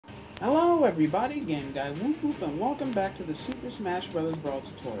Hello everybody, gameguywoopwoop, and welcome back to the Super Smash Bros. Brawl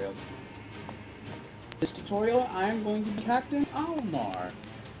tutorials. This tutorial, I am going to be Captain Olimar,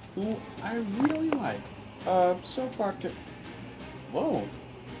 who I really like. So far, whoa,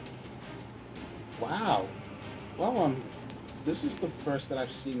 wow. Well, this is the first that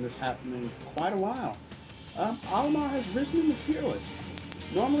I've seen this happen in quite a while. Olimar has risen in the tier list.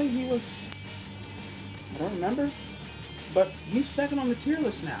 Normally he was, I don't remember, but he's second on the tier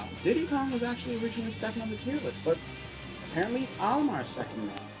list now. Diddy Kong was actually originally second on the tier list, but apparently Olimar's second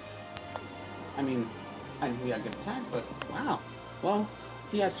now. I knew he had good attacks, but wow. Well,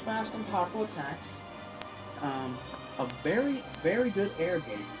 he has fast and powerful attacks, a very, very good air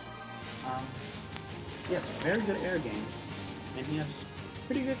game. Um, yes, very good air game, and he has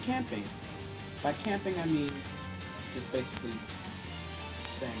pretty good camping. By camping, I mean just basically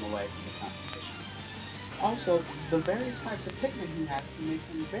staying away from the competition. Also, the various types of Pikmin he has can make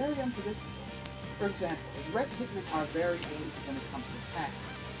him very unpredictable. For example, his red Pikmin are very good when it comes to attacking.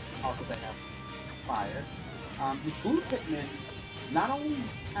 Also, they have fire. His blue Pikmin not only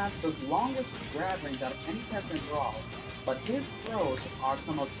have the longest grab range out of any character in Brawl, but his throws are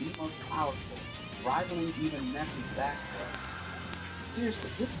some of the most powerful, rivaling even Ness's back throw.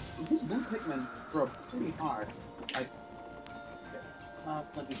 Seriously, his blue Pikmin throw pretty hard. Like,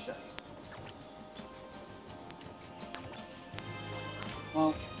 let me show you.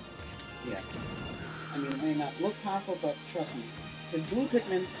 Well, yeah. It may not look powerful, but trust me, his blue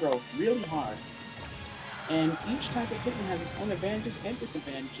Pikmin throw really hard. And each type of Pikmin has its own advantages and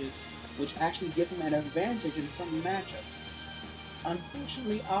disadvantages, which actually give him an advantage in some matchups.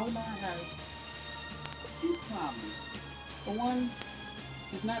 Unfortunately, Olimar has a few problems. For one,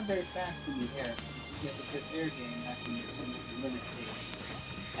 he's not very fast in the air, since he has a good air game that can somewhat limit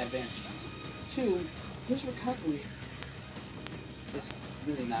his advantages. Two, his recovery is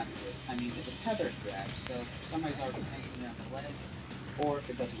really not good. It's a tethered grab, so if somebody's already hanging on the ledge, or if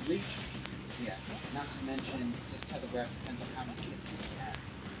it doesn't reach, yeah, not to mention this tether grab depends on how much hit he has.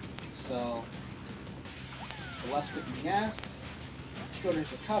 So, the less hit he has, the shorter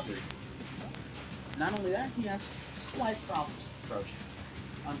his recovery. Not only that, he has slight problems approaching.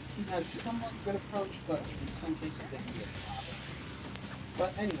 He has somewhat good approach, but in some cases they can be a problem.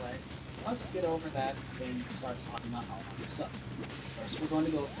 But anyway, let's get over that and start talking about Olimar. So, first we're going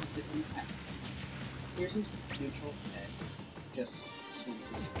to go with his different attacks. Here's his neutral edge. Just swings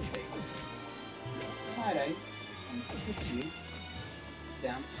his face. Side A, and hits you.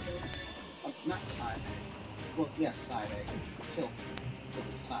 Down tilt. Not side A. Well, yes, side A. Tilt to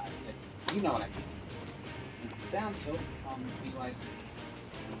the side. You know what I mean. Down tilt be like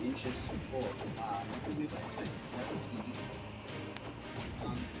inches forward. What would we like to say? That would be useful.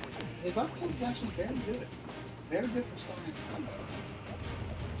 His up tilt is actually very good. Very good for starting a combo.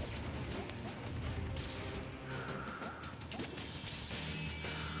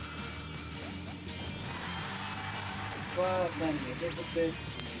 But then you hit with it,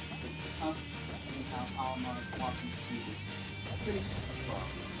 it's tough. See how Olimar's walking speed is pretty slow.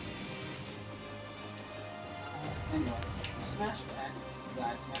 Anyway, smash attacks,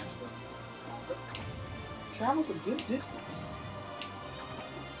 side smash goes longer. Travels a good distance.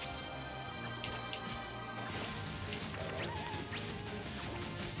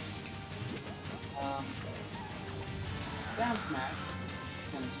 Down smash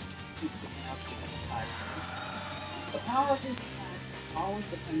sends two sticking out to the side. The power of his attacks always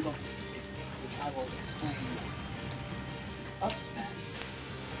depends on his kick, which I will explain. His up smash,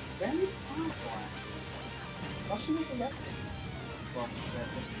 very powerful actually, especially with the left kick. Well,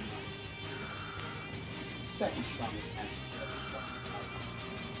 left kick. Second strongest actually.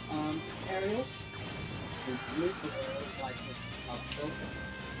 Aerials, his neutral aerials like his up tilt,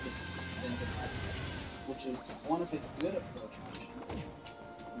 his spin defense, which is one of his good approach options.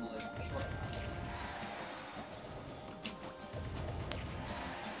 Another short.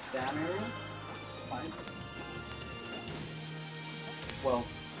 Down area, spike. Well,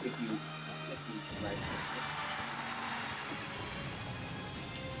 if you right click it.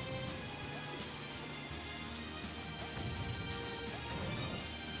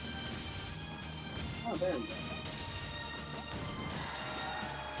 Oh, there we go.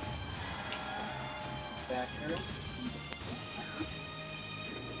 Back arrow.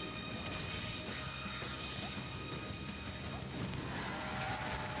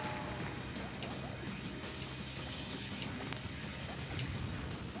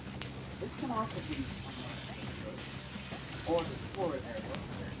 This can also be somewhat good, or his forward arrow,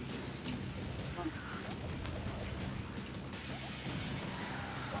 where he just swings the front.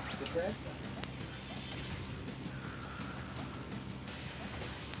 It's also good red.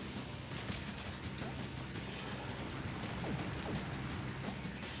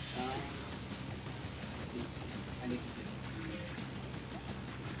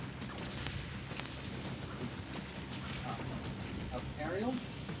 Mario,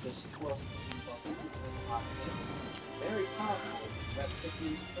 this twirls Pikmin button does a lot of hits. Very powerful red Pikmin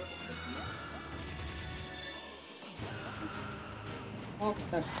and purple Pikmin. Well,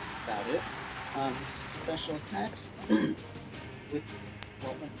 that's about it. Special attacks with,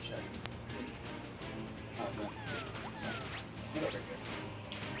 well, let me show you. Oh, no. Sorry. Get over here.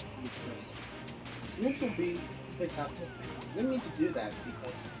 Let me show you. So neutral B picks out Pikmin. We need to do that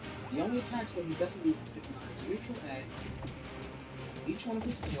because the only attacks when he doesn't use his Pikmin is neutral A, each one of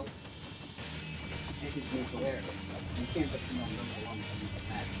his skills, and his neutral area. You can't just remember them alone from the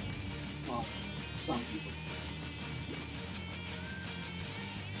match. Well, some people.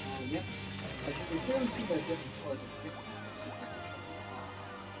 Yep. As you can clearly see by different colors of Pikmin.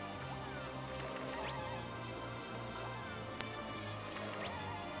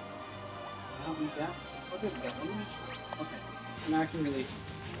 Now we got, okay, we got one each. Okay, now I can really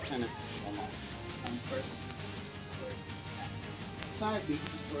kind of show them off. First, side B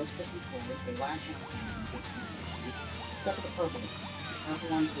just throws Pikmin forward, they latch on and just continue. Except for the purple ones. The purple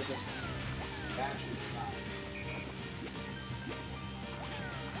ones will just bash inside.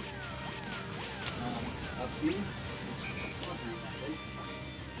 Up B,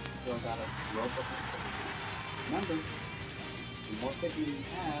 goes out of rope of his Pikmin. Remember, the more Pikmin you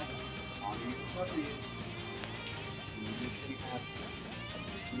have, the longer your recovery is. You make sure you have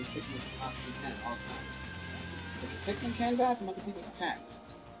new Pikmin as possibly can at all times. If the Pikmin can die from other people's attacks,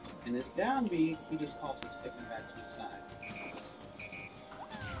 and this down B, he just calls his Pikmin back to his side.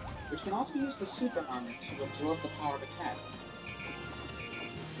 Which can also be used as super armor to absorb the power of attacks.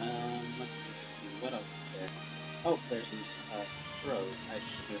 Let me see, what else is there? Oh, there's his throws. I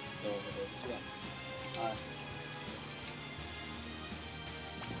should go over those as well.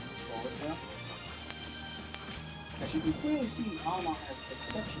 Forward throw. As you can clearly see, Olimar has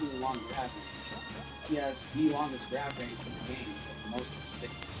exceptionally long grab range. He has the longest grab range in the game, with most of his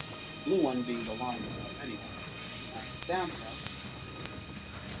Pikmin. Blue one being the longest of anyone. It's down throw.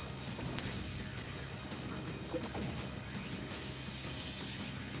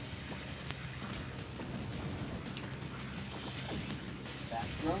 Back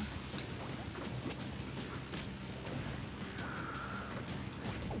throw.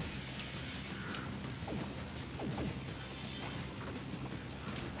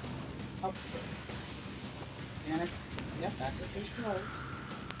 Up throw. And yep, that's the fish throws.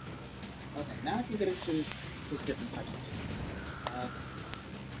 Okay, now I can get into his different types of Pikmin.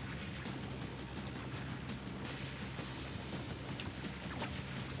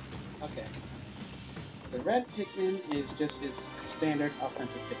 Okay. The red Pikmin is just his standard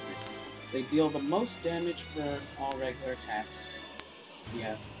offensive Pikmin. They deal the most damage for all regular attacks.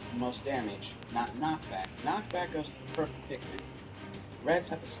 Yeah, most damage, not knockback. Knockback goes to the purple Pikmin. Reds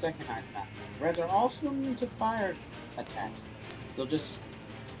have the second highest knockback. Reds are also immune to fire attacks. They'll just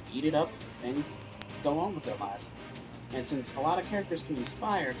eat it up and go on with their lives. And since a lot of characters can use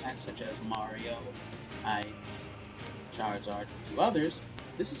fire attacks such as Mario, Charizard, and a few others,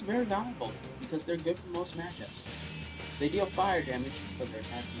 this is very valuable because they're good for most matchups. They deal fire damage for their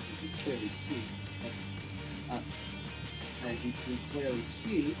attacks, as you can clearly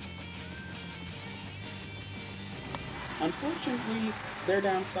see. Unfortunately, their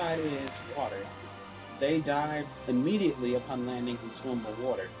downside is water. They die immediately upon landing in swimmable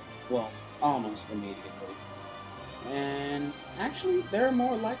water. Well, almost immediately. And actually, they're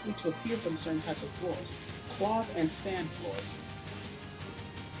more likely to appear from certain types of floors. Cloth and sand floors.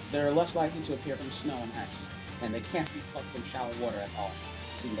 They're less likely to appear from snow and ice. And they can't be plucked from shallow water at all,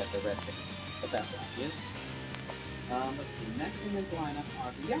 seeing that they're red Pikmin. But that's obvious. Let's see, next in his lineup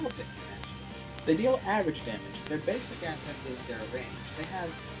are the yellow Pikmin, actually. They deal average damage. Their basic asset is their range. They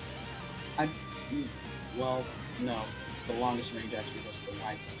have... well, no. The longest range actually goes to the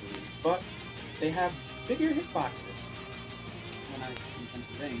whites, I believe. But they have bigger hitboxes when it comes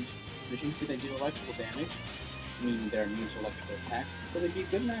to range. As you can see, they do electrical damage, meaning they're immune to electrical attacks. So they'd be a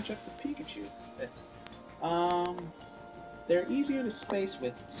good matchup for Pikachu. They're easier to space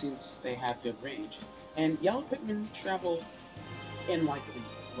with since they have good range. And yellow Pikmin travel in like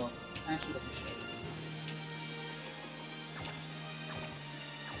a... well, actually, let me show you.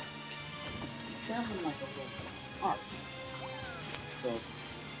 Travel in like a little arc. So,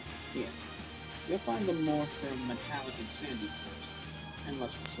 yeah. You'll find them more from metallic and sandy floors, and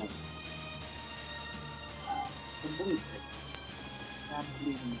less from snow ones. The blue Pikmin,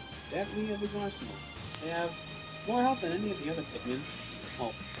 probably the most deadly of his arsenal. They have more health than any of the other Pikmin,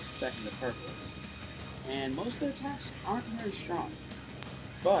 well, second to purples. And most of their attacks aren't very strong.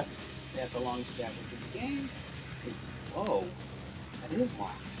 But they have the longest gap in the game. Whoa, that is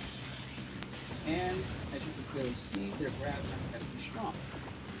long. And as you can clearly see, their grabs aren't heavily strong.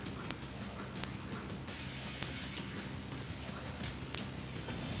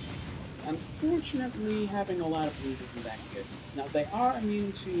 unfortunately, having a lot of blues isn't that good. Now, they are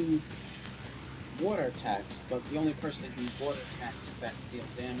immune to water attacks, but the only person that can use water attacks that deal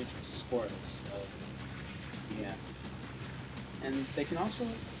damage is Squirtle, so yeah. And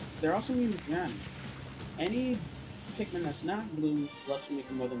they're also immune to drowning. Any Pikmin that's not blue left from me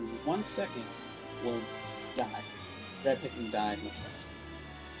for more than 1 second will die. Red Pikmin die much faster.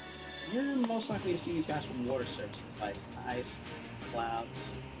 You're most likely to see these guys from water surfaces like ice,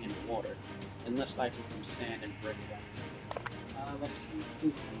 clouds, and water, and less likely from sand and brick walls. Let's see,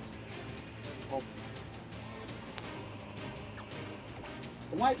 who's this? Oh,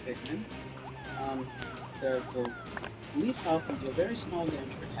 the white Pikmin, they're the least health and deal very small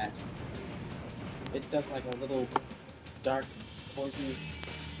damage for attacks. It does like a little dark poison.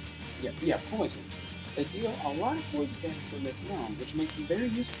 Yeah, poison. They deal a lot of poison damage when they're thrown, which makes them very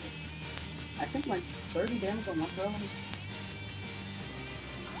useful. I think like 30 damage on one throw. Let me see.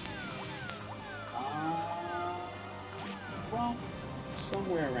 Well,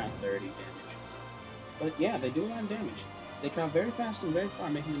 somewhere around 30 damage. But yeah, they do a lot of damage. They travel very fast and very far,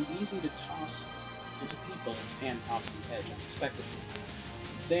 making them easy to toss into people and off the edge unexpectedly.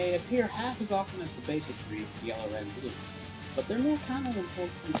 They appear half as often as the basic three, yellow, red, and blue, but they're more common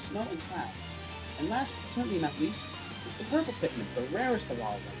in snow and clouds. And last but certainly not least is the purple Pikmin, the rarest of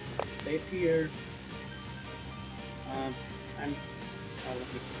all of them. They appear, I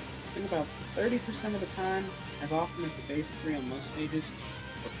think about 30% of the time, as often as the basic three on most stages,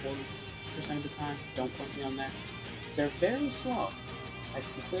 or 40% of the time. Don't quote me on that. They're very slow, as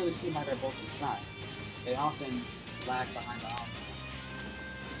you can clearly see by their bulky size. They often lag behind the Olimar.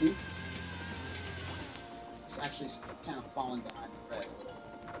 See? It's actually kind of falling behind the red a little.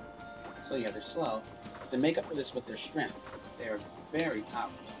 So yeah, they're slow. They make up for this with their strength. They are very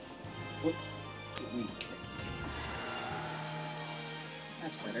powerful. Whoops.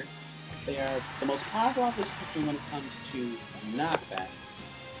 That's better. They are the most powerful of this Pikmin when it comes to knockback.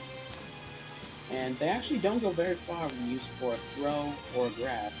 And they actually don't go very far when used for a throw or a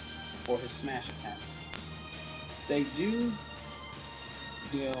grab or his smash attacks. They do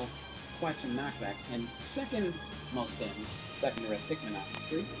deal quite some knockback, and second most damage, second to Red Pikmin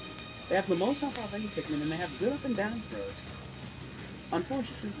obviously. They have the most health of any Pikmin, and they have good up and down throws.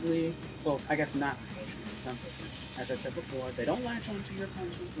 Unfortunately, well, I guess not unfortunately in some cases, as I said before, they don't latch onto your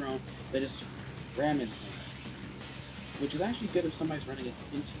opponents when thrown, they just ram into them. Which is actually good if somebody's running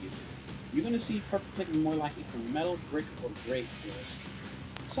into you. You're going to see purple Pikmin more likely from metal, brick, or grape floors.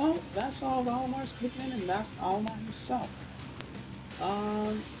 So, that's all of Olimar's Pikmin, and that's Olimar himself.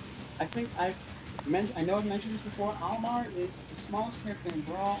 I know I've mentioned this before, Olimar is the smallest character in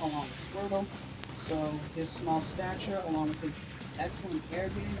Brawl along with Squirtle, so his small stature along with his excellent air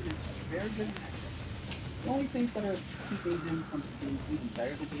game makes him a very good matchup. The only things that are keeping him from being even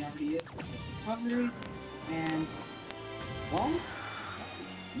better than he already is his recovery, and, well,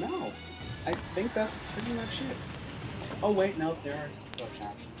 no. I think that's pretty much it. Oh wait, no, there are some approach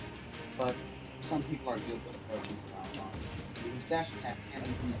options, but some people are good with approaching without long. His dash attack can be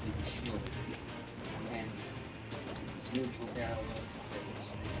easily be shielded, and his neutral arrow does come with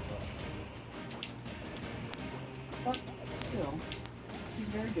space above. But still, he's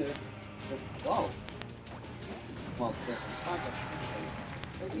very good. Whoa! Well, there's a spot that should show you.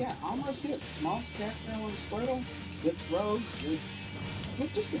 But yeah, Olimar's good. Smallest character on Squirtle, good throws, good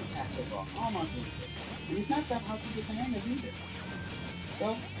just good attacks overall. Olimar's really good. And he's not that hard to get to handle either.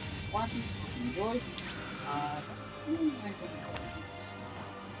 So, watch this if you enjoyed.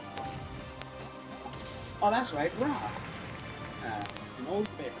 Oh, that's right, Rob. An old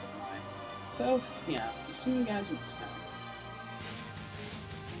favorite of mine. So, yeah, I'll see you guys next time.